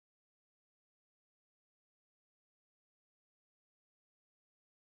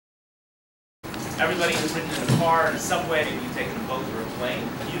everybody who's ridden in a car, in a subway, maybe you've taken a boat or a plane,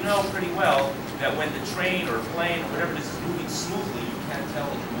 you know pretty well that when the train or plane or whatever it is moving smoothly, you can't tell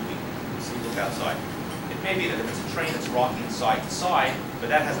that you're moving until you look outside. It may be that if it's a train that's rocking side to side, but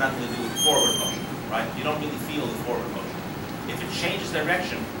that has nothing to do with forward motion, right? You don't really feel the forward motion. If it changes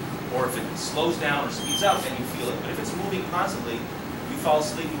direction, or if it slows down or speeds up, then you feel it. But if it's moving constantly, you fall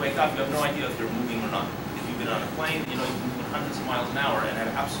asleep, you wake up, you have no idea if you're moving or not. If you've been on a plane, you know you can move at hundreds of miles an hour and have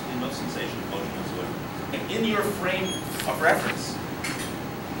absolutely no sensation of motion whatsoever. And in your frame of reference,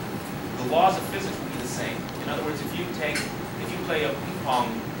 the laws of physics will be the same. In other words, if you play a ping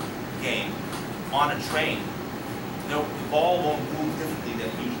pong game on a train, the ball won't move differently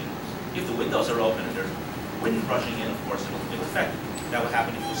than it usually moves. If the windows are open and there's wind rushing in, of course, it'll affect it. That would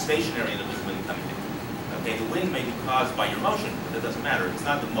happen if it was stationary and there was wind coming in. Okay, the wind may be caused by your motion, but that doesn't matter. It's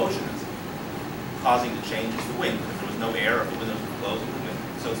not the motion that's causing the change, it's the wind. If there was no air, if the windows were closed, it would wind.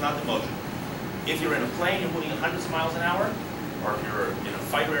 So it's not the motion. If you're in a plane, you're moving at hundreds of miles an hour, or if you're in a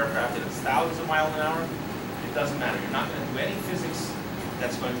fighter aircraft and it's thousands of miles an hour, it doesn't matter. You're not going to do any physics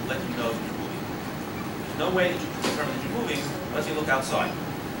that's going to let you know that you're moving. There's no way that you can determine that you're moving unless you look outside.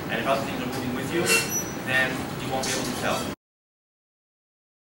 And if other things are moving with you, then you won't be able to tell.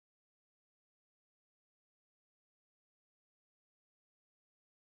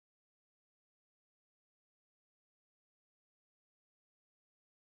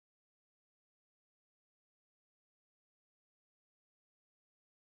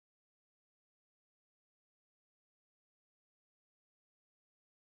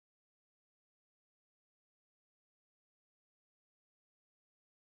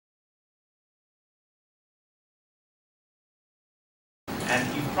 And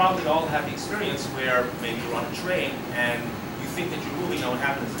you've probably all had the experience where maybe you're on a train and you think that you're moving. Now what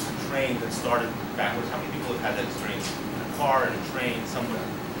happens is it's a train that started backwards. How many people have had that experience? In a car, in a train, somewhere?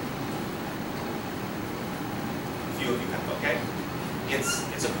 A few of you have, okay?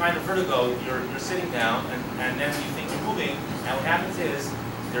 It's a kind of vertigo. You're sitting down and then you think you're moving, and what happens is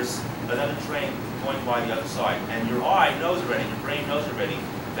there's another train going by the other side, and your eye knows already, your brain knows already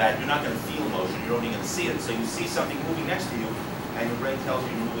that you're not going to feel motion, you're only going to see it. So you see something moving next to you, and your brain tells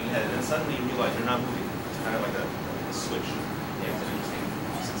you you're moving ahead, and then suddenly you realize you're not moving. It's kind of like a switch. Yeah, it's an interesting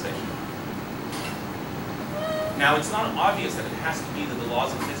sensation. Now, it's not obvious that it has to be that the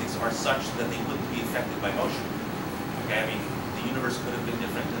laws of physics are such that they wouldn't be affected by motion. Okay, I mean, the universe could have been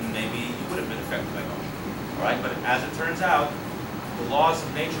different, and maybe you would have been affected by motion. All right, but as it turns out, the laws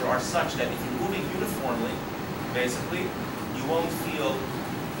of nature are such that if you're moving uniformly, basically, you won't feel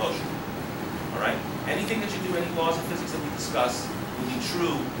motion. All right? Anything that you do, any laws of physics that we discuss, will be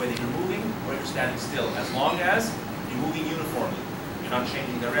true whether you're moving or you're standing still, as long as you're moving uniformly. You're not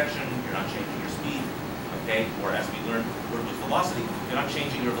changing direction, you're not changing your speed, okay? Or as we learned with velocity, you're not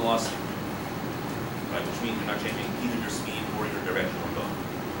changing your velocity, right? Which means you're not changing either your speed or your direction or both.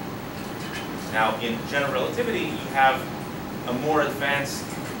 Now, in general relativity, you have a more advanced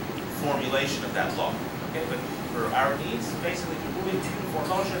formulation of that law, okay? But for our needs, basically, if you're moving in uniform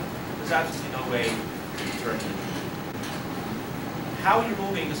motion, there's absolutely no way to determine it. How you're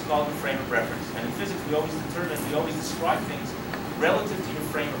moving is called the frame of reference. And in physics, we always describe things relative to your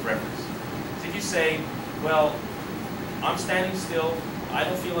frame of reference. So if you say, well, I'm standing still, I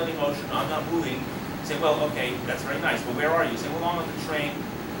don't feel any motion, I'm not moving, you say, well, okay, that's very nice, but where are you? You say, well, I'm on the train,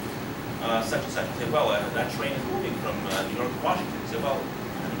 such and such. You say, well, that train is moving from New York to Washington. You say, well,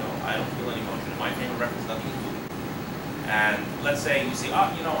 I don't know, I don't feel any motion. In my frame of reference, nothing is moving. And let's say you see,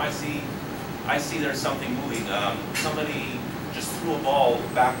 you know, I see there's something moving. Somebody just threw a ball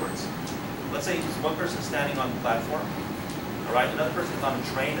backwards. Let's say one person is standing on the platform, all right? Another person is on a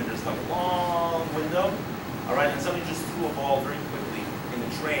train and there's like a long window, all right? And somebody just threw a ball very quickly in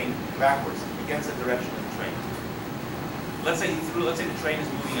the train backwards against the direction of the train. Let's say the train is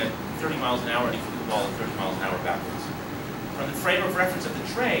moving at 30 miles an hour and he threw the ball at 30 miles an hour backwards. From the frame of reference of the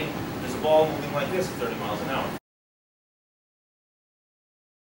train, there's a ball moving like this at 30 miles an hour.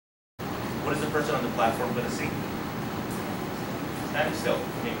 What is the person on the platform going to see? Standing still.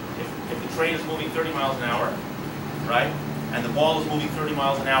 I mean, if the train is moving 30 miles an hour, right, and the ball is moving 30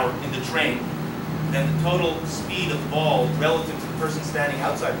 miles an hour in the train, then the total speed of the ball relative to the person standing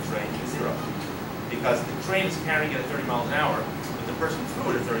outside the train is 0. Because the train is carrying it at 30 miles an hour, but the person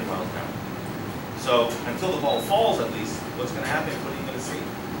threw it at 30 miles an hour. So until the ball falls, at least, what's going to happen? What are you going to see?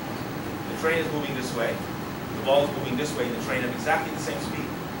 The train is moving this way, the ball is moving this way, and the train at exactly the same speed.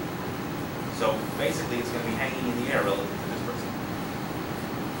 So basically, it's going to be hanging in the air relative to this person.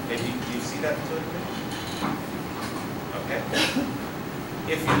 Okay, do you see that intuitively? Okay.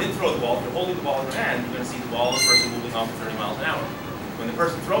 If you did throw the ball, if you're holding the ball in your hand, you're going to see the ball of the person moving off at 30 miles an hour. When the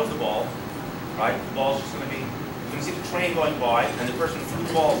person throws the ball, right? The ball's just going to be, you're going to see the train going by, and the person threw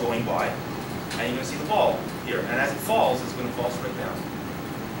the ball going by, and you're going to see the ball here. And as it falls, it's going to fall straight down.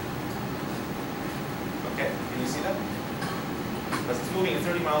 Okay, can you see that? Because it's moving at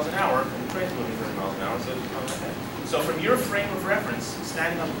 30 miles an hour, and the train's moving 30 miles an hour, so it's going like that. So from your frame of reference,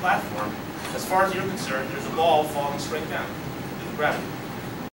 standing on the platform, as far as you're concerned, there's a ball falling straight down due to gravity.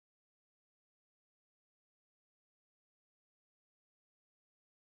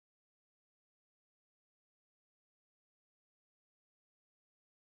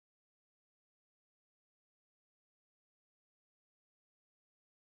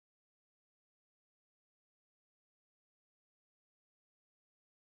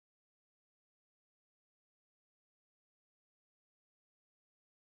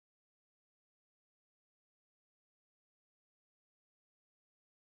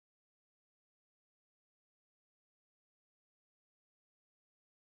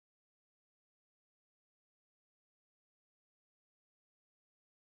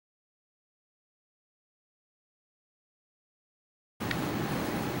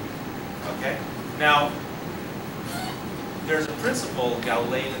 Okay? Now, there's a principle,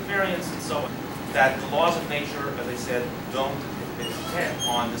 Galilean Invariance and so on, that the laws of nature, as I said, don't depend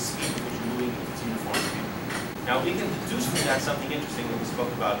on the speed at which you're moving if it's uniform speed. Now, we can deduce from that something interesting that we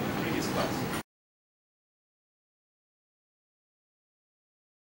spoke about in the previous class.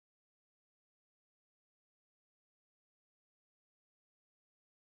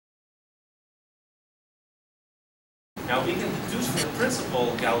 Now, we can deduce from the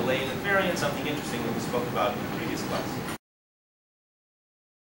principle, Galilean Invariance, something interesting that we spoke about in the previous class.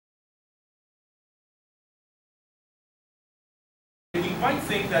 We might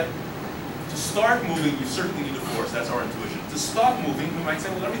think that to start moving, you certainly need a force. That's our intuition. To stop moving, we might say,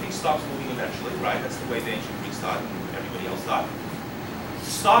 well, everything stops moving eventually, right? That's the way the ancient Greeks thought and everybody else thought. To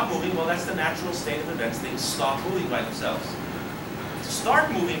stop moving, well, that's the natural state of events. Things stop moving by themselves. To start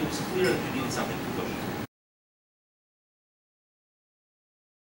moving, it was clear that you needed something to push.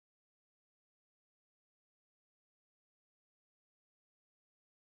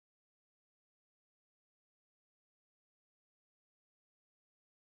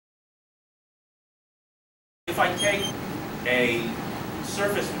 If I take a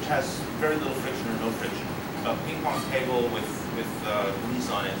surface which has very little friction or no friction, a ping pong table with grease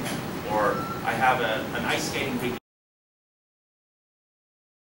on it, or I have an ice skating rink.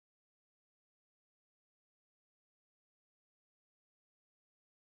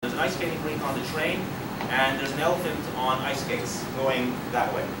 There's an ice skating rink on the train, and there's an elephant on ice skates going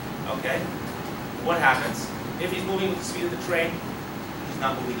that way. Okay? What happens? If he's moving with the speed of the train, he's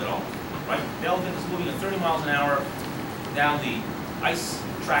not moving at all. Right? The elephant is moving at 30 miles an hour down the ice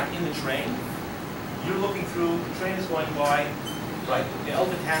track in the train. You're looking through, the train is going by, right? The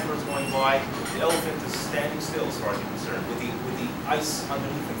elephant handler is going by. The elephant is standing still as far as you're concerned, with the ice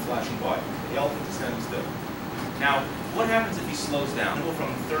underneath him flashing by. The elephant is standing still. Now, what happens if he slows down? He'll go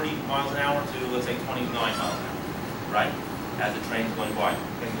from 30 miles an hour to, let's say, 29 miles an hour, right? As the train is going by,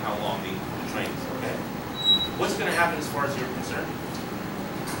 depending on how long the train is, okay? What's going to happen as far as you're concerned?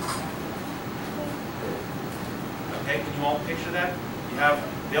 Okay, can you all picture that? You have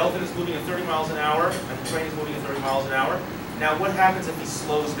the elephant is moving at 30 miles an hour, and the train is moving at 30 miles an hour. Now, what happens if he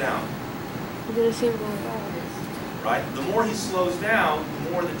slows down? You're going to see him going backwards. Right? The more he slows down,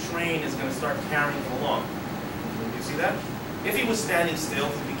 the more the train is going to start carrying him along. You see that? If he was standing still,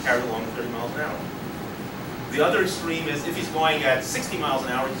 he'd be carried along at 30 miles an hour. The other extreme is if he's going at 60 miles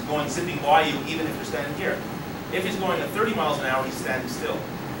an hour, he's going zipping by you even if you're standing here. If he's going at 30 miles an hour, he's standing still.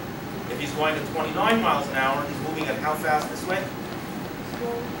 If he's going at 29 miles an hour, he's moving at how fast this way?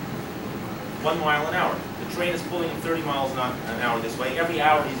 1 mile an hour. The train is pulling him 30 miles an hour this way. Every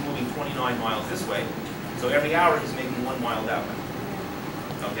hour he's moving 29 miles this way. So every hour he's making 1 mile that way.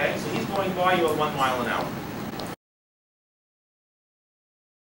 Okay? So he's going by you at 1 mile an hour.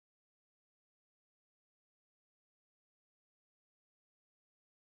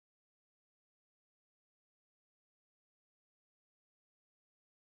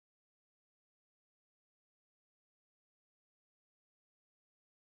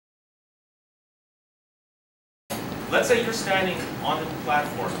 Let's say you're standing on the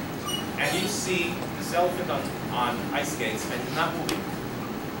platform and you see this elephant on ice skates and he's not moving.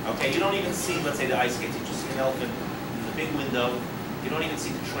 Okay, you don't even see, let's say, the ice skates. You just see an elephant. There's a big window. You don't even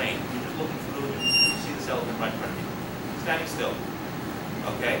see the train. You're just looking through and you see this elephant right in front of you. Standing still.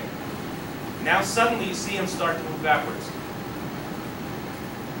 Okay? Now suddenly you see him start to move backwards.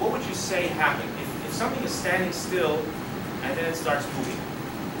 What would you say happened? If something is standing still and then it starts moving,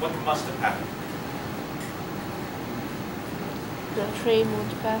 what must have happened? The train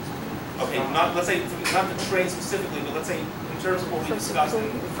moved faster. Okay, not let's say not the train specifically, but let's say in terms of what we discussed in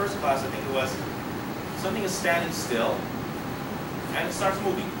the first class, I think it was something is standing still and it starts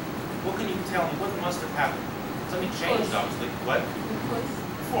moving. What can you tell me? What must have happened? Something changed, obviously. What?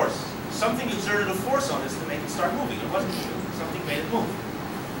 Force. Something exerted a force on this to make it start moving. It wasn't moving. Something made it move.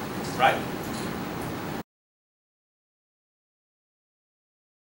 Right?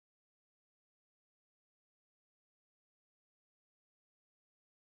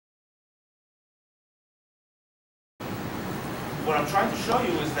 What I'm trying to show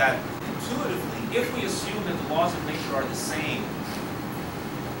you is that intuitively, if we assume that the laws of nature are the same,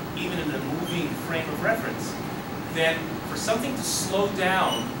 even in a moving frame of reference, then for something to slow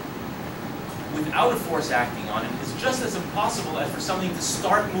down without a force acting on it is just as impossible as for something to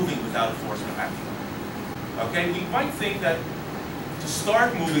start moving without a force acting on it. Okay, we might think that to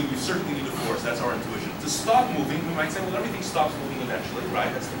start moving, you certainly need a force. That's our intuition. To stop moving, we might say, well, everything stops moving eventually,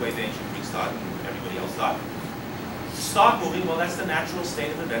 right? That's the way the ancient Greeks thought and everybody else thought. To stop moving, well, that's the natural state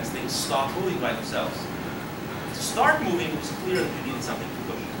of events. Things stop moving by themselves. To start moving, it was clear that you needed something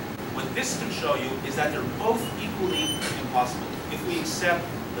to push. What this can show you is that they're both equally impossible if we accept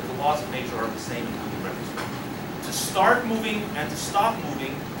that the laws of nature are the same in moving reference frames. To start moving and to stop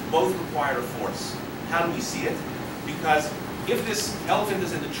moving both require a force. How do we see it? Because if this elephant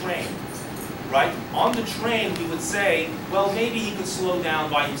is in the train, right, on the train we would say, well, maybe he could slow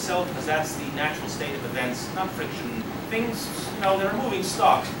down by himself because that's the natural state of events, not friction. Things, you know, that are moving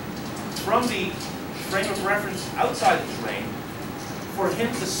stop. From the frame of reference outside the train, for him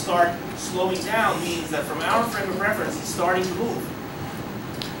to start slowing down means that from our frame of reference, he's starting to move.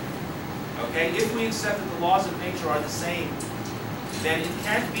 Okay, if we accept that the laws of nature are the same, then it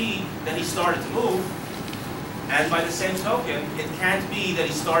can't be that he started to move, and by the same token, it can't be that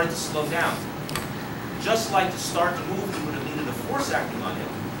he started to slow down. Just like to start to move, he would have needed a force acting on him.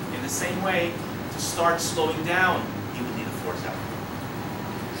 In the same way, to start slowing down, he would need a force acting on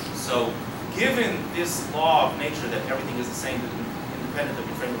him. So, given this law of nature that everything is the same independent of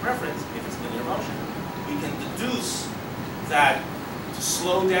your frame of reference, if it's linear motion, we can deduce that to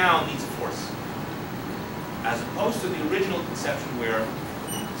slow down needs a force, as opposed to the original conception where,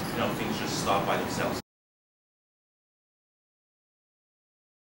 you know, things just stop by themselves.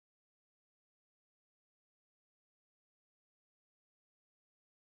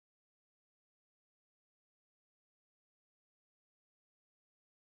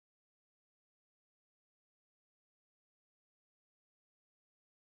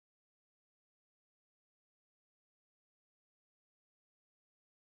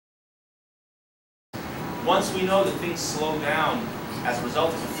 Once we know that things slow down as a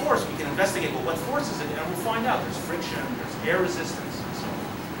result of a force, we can investigate, well, what force is it? And we'll find out there's friction, there's air resistance,